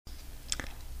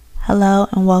Hello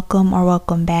and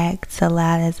welcome back to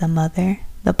Loud as a Mother,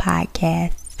 the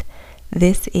podcast.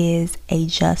 This is a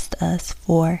Just Us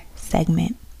 4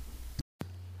 segment.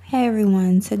 Hey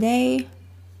everyone, today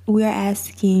we're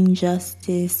asking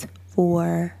justice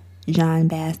for John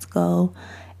Basco,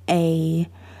 a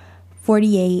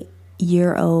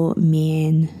 48-year-old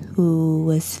man who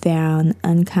was found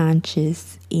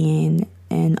unconscious in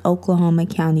an Oklahoma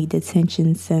County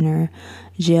Detention Center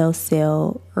jail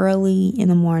cell early in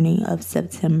the morning of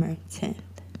September 10th.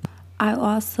 I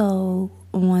also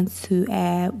want to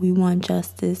add we want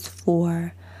justice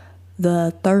for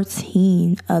the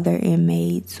 13 other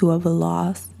inmates who have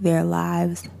lost their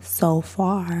lives so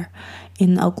far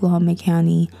in the Oklahoma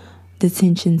County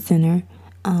Detention Center,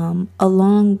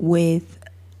 along with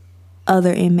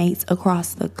other inmates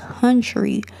across the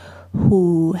country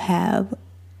who have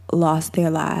lost their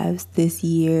lives this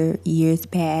year, years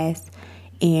past,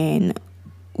 and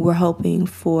we're hoping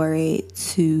for it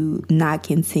to not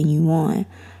continue on.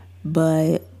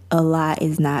 But a lot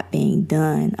is not being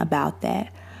done about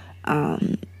that.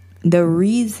 The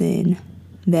reason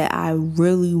that I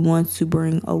really want to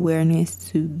bring awareness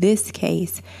to this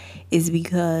case is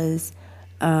because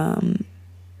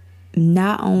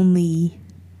not only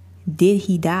did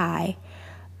he die,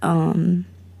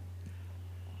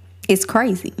 it's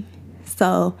crazy.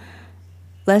 So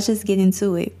let's just get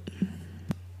into it.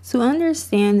 To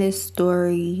understand this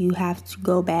story, you have to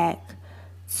go back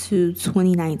to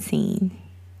 2019.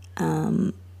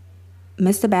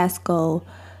 Mr. Basco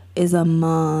is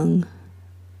among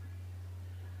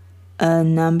a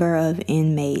number of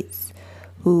inmates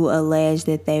who allege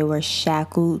that they were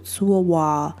shackled to a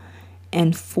wall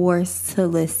and forced to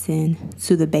listen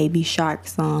to the Baby Shark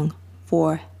song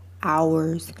for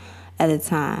hours at a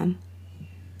time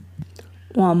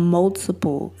on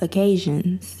multiple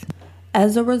occasions.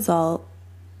 As a result,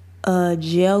 a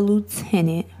jail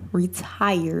lieutenant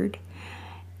retired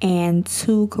and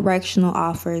 2 correctional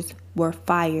officers were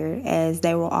fired as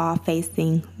they were all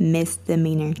facing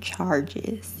misdemeanor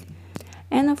charges.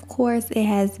 And of course, it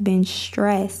has been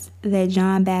stressed that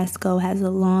John Basco has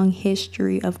a long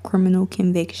history of criminal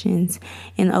convictions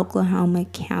in Oklahoma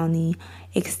County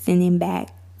extending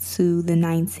back to the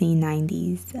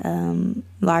 1990s,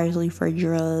 largely for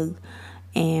drug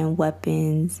and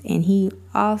weapons. And he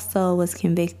also was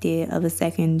convicted of a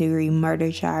second-degree murder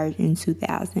charge in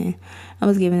 2000 and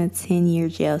was given a 10-year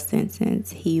jail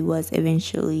sentence. He was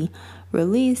eventually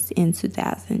released in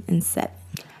 2007.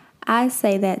 I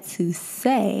say that to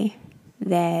say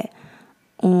that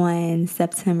on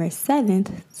September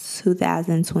 7th,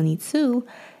 2022,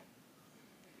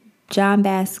 John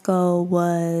Basco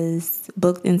was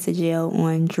booked into jail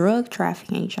on drug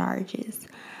trafficking charges.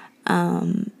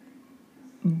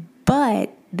 But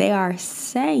they are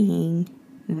saying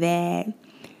that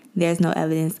there's no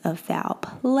evidence of foul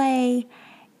play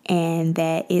and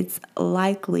that it's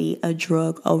likely a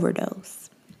drug overdose.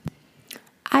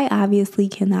 I obviously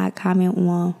cannot comment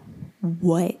on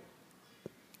what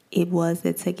it was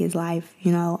that took his life.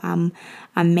 You know, I'm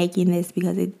making this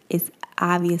because it's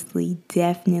obviously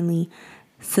definitely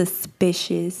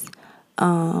suspicious.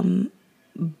 But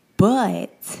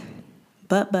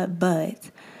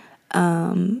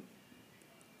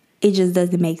it just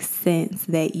doesn't make sense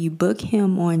that you book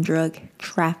him on drug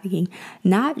trafficking,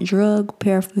 not drug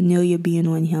paraphernalia being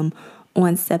on him,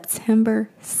 on September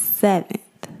 7th.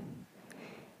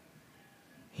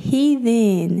 He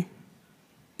then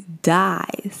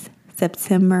dies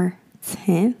September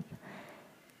 10th.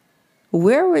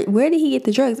 Where did he get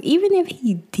the drugs? Even if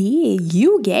he did,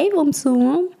 you gave them to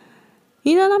him.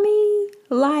 You know what I mean?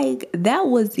 Like, that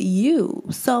was you.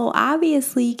 So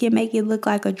obviously you can make it look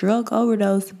like a drug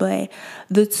overdose, but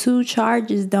the 2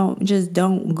 charges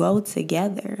don't go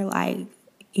together. Like,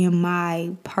 in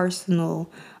my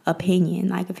personal opinion,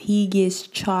 like if he gets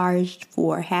charged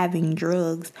for having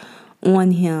drugs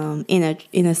on him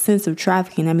in a sense of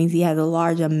trafficking, that means he has a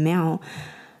large amount.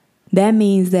 That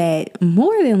means that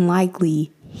more than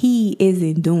likely he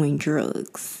isn't doing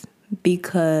drugs,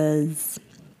 because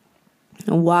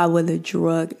why would a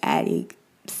drug addict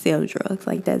sell drugs?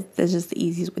 Like, that's just the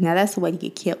easiest way. Now, that's the way to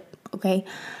get killed, okay?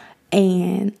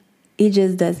 And it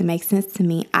just doesn't make sense to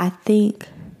me. I think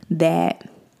that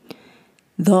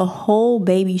the whole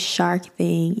Baby Shark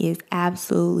thing is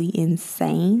absolutely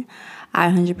insane. I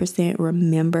 100%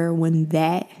 remember when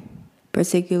that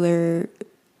particular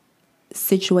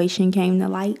situation came to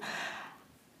light.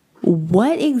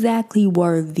 What exactly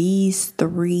were these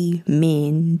 3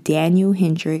 men, Daniel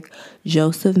Hendrick,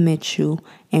 Joseph Mitchell,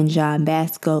 and John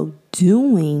Basco,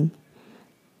 doing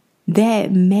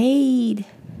that made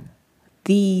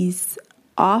these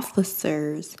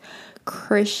officers,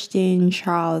 Christian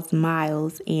Charles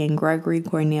Miles and Gregory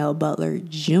Cornell Butler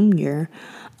Jr.,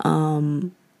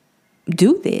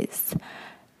 do this.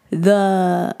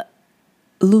 The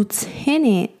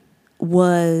lieutenant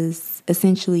was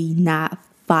essentially not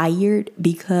fired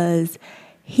because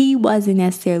he wasn't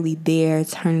necessarily there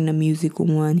turning the music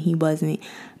on.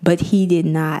 But he did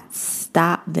not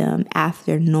stop them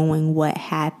after knowing what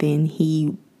happened.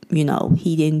 He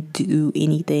didn't do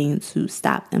anything to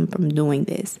stop them from doing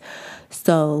this.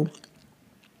 So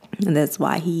that's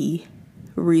why he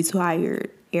retired,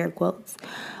 air quotes.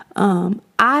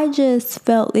 I just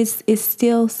felt it's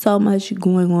still so much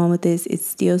going on with this. It's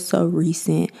still so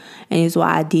recent. And it's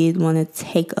why I did want to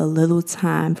take a little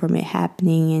time from it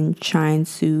happening and trying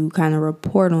to kind of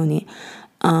report on it.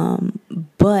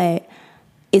 But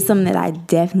it's something that I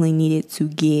definitely needed to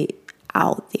get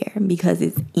out there because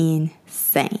it's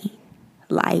insane.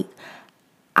 Like,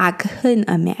 I couldn't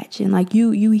imagine. Like,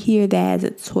 you hear that as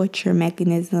a torture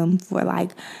mechanism for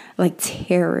like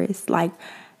terrorists. Like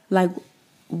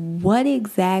what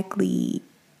exactly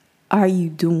are you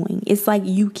doing? It's like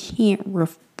you can't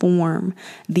reform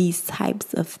these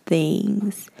types of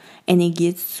things. And it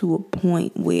gets to a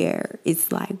point where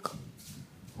it's like,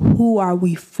 who are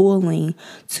we fooling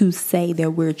to say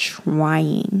that we're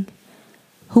trying?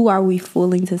 Who are we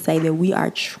fooling to say that we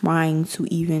are trying to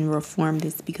even reform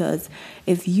this? Because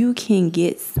if you can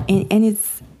get, and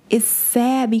it's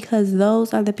sad because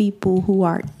those are the people who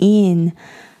are in,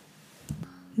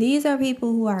 these are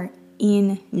people who are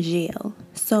in jail.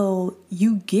 So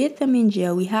you get them in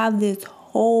jail. We have this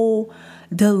whole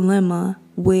dilemma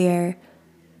where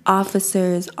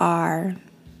officers are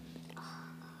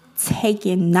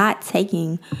not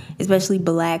taking, especially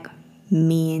black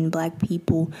men, black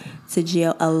people, to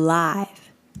jail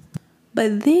alive.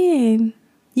 But then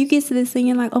you get to this thing,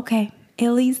 you're like, okay,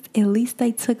 at least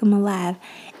they took them alive.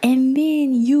 And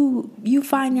then you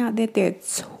find out that they're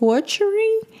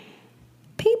torturing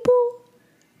people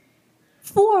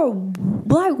for,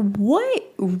 like,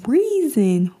 what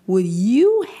reason would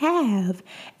you have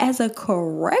as a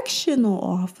correctional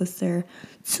officer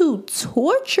to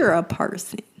torture a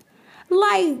person?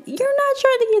 Like, you're not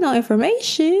trying to get no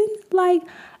information. Like,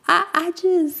 I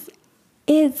just,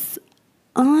 it's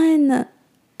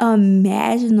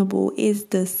unimaginable. It's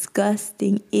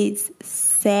disgusting. It's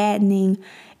saddening.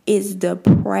 It's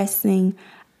depressing.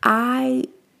 I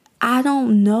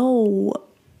don't know.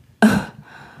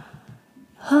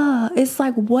 It's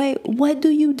like, what do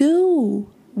you do?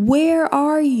 Where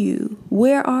are you?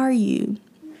 Where are you?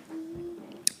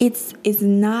 It's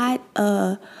not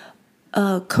a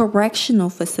correctional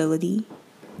facility,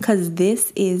 because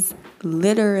this is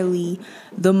literally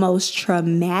the most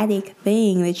traumatic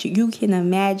thing that you can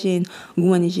imagine.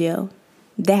 Going to jail,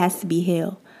 that has to be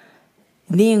hell.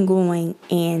 Then going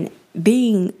and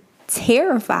being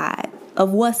terrified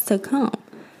of what's to come.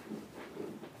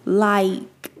 Like,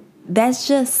 that's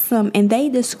just and they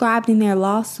described in their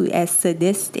lawsuit as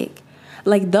sadistic.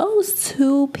 Like, those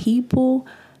two people,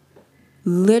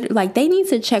 like, they need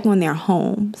to check on their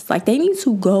homes. Like, they need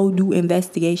to go do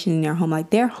investigation in their home. Like,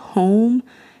 their home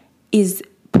is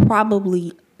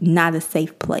probably not a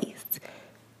safe place.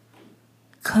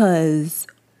 'Cause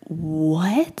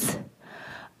what?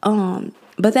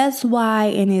 But that's why,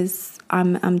 and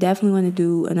I'm definitely going to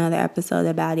do another episode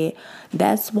about it.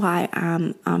 That's why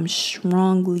I'm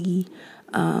strongly,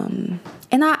 and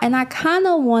I kind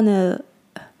of want to.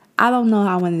 I don't know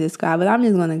how I want to describe it. I'm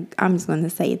just gonna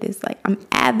say this. Like, I'm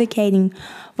advocating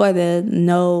for the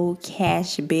no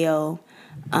cash bail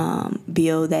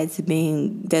bill that's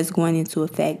going into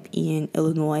effect in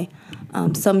Illinois.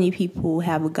 So many people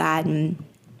have gotten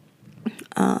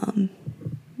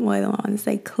what do I want to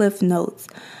say, cliff notes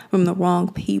from the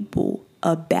wrong people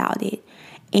about it.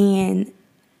 And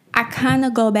I kind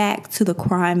of go back to the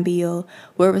crime bill,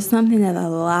 where it was something that a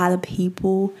lot of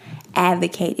people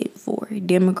advocated for.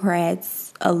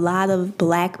 Democrats, a lot of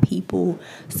black people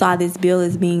saw this bill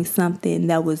as being something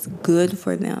that was good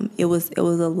for them. It was a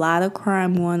lot of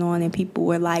crime going on, and people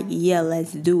were like, yeah,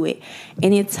 let's do it.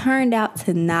 And it turned out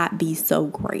to not be so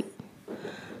great.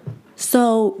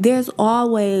 So there's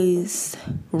always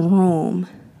room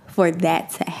for that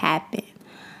to happen.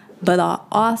 But I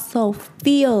also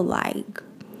feel like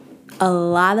a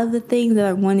lot of the things that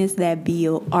are going into that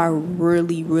bill are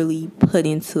really, really put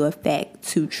into effect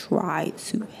to try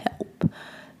to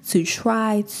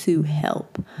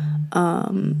help.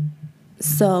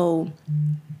 So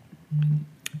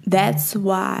that's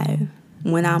why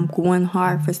when I'm going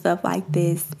hard for stuff like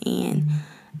this, and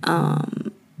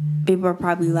people are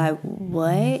probably like,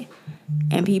 what?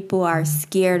 And people are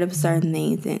scared of certain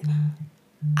things. And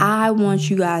I want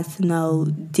you guys to know,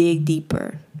 dig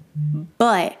deeper.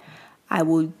 But I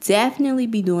will definitely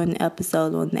be doing an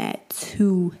episode on that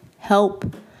to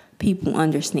help people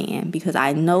understand, because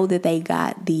I know that they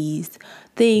got these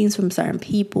things from certain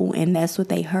people and that's what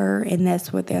they heard and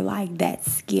that's what they're like,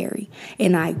 that's scary.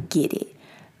 And I get it.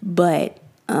 But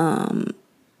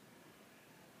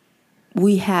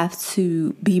we have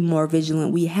to be more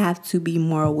vigilant. We have to be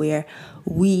more aware.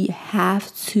 We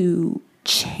have to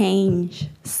change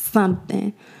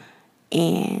something.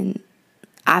 And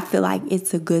I feel like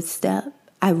it's a good step.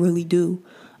 I really do.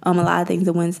 A lot of things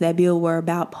that went into that bill were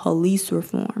about police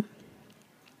reform.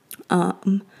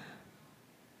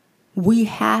 We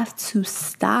have to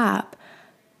stop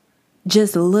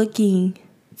just looking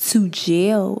to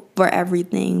jail for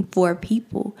everything for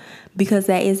people, because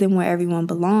that isn't where everyone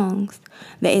belongs.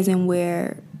 That isn't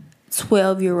where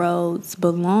 12-year-olds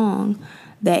belong.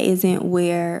 That isn't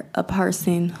where a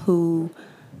person who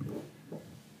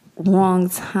wrong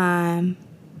time,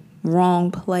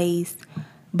 wrong place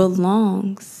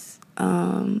belongs.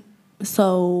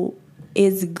 So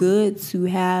it's good to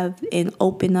have and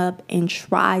open up and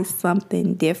try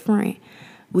something different.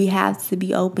 We have to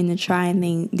be open to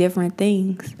trying different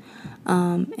things.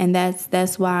 And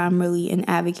that's why I'm really an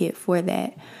advocate for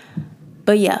that.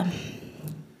 But yeah,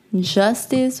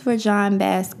 justice for John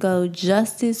Basco,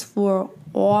 justice for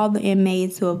all the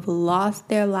inmates who have lost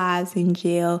their lives in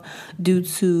jail due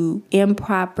to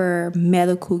improper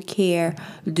medical care,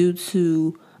 due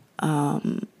to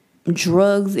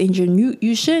drugs in jail.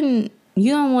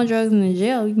 You don't want drugs in the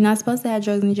jail. You're not supposed to have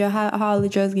drugs in the jail. How are the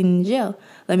drugs getting in jail?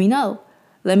 Let me know.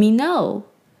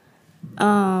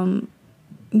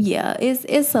 Yeah,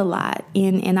 it's a lot,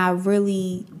 and I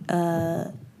really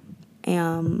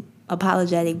am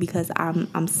apologetic because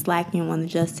I'm slacking on the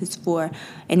justice for,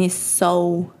 and it's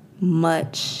so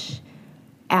much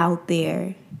out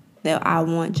there that I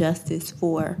want justice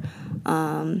for.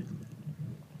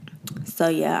 So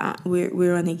yeah, we're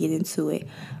gonna get into it.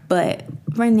 But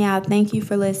for now, thank you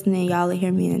for listening. Y'all will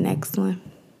hear me in the next one.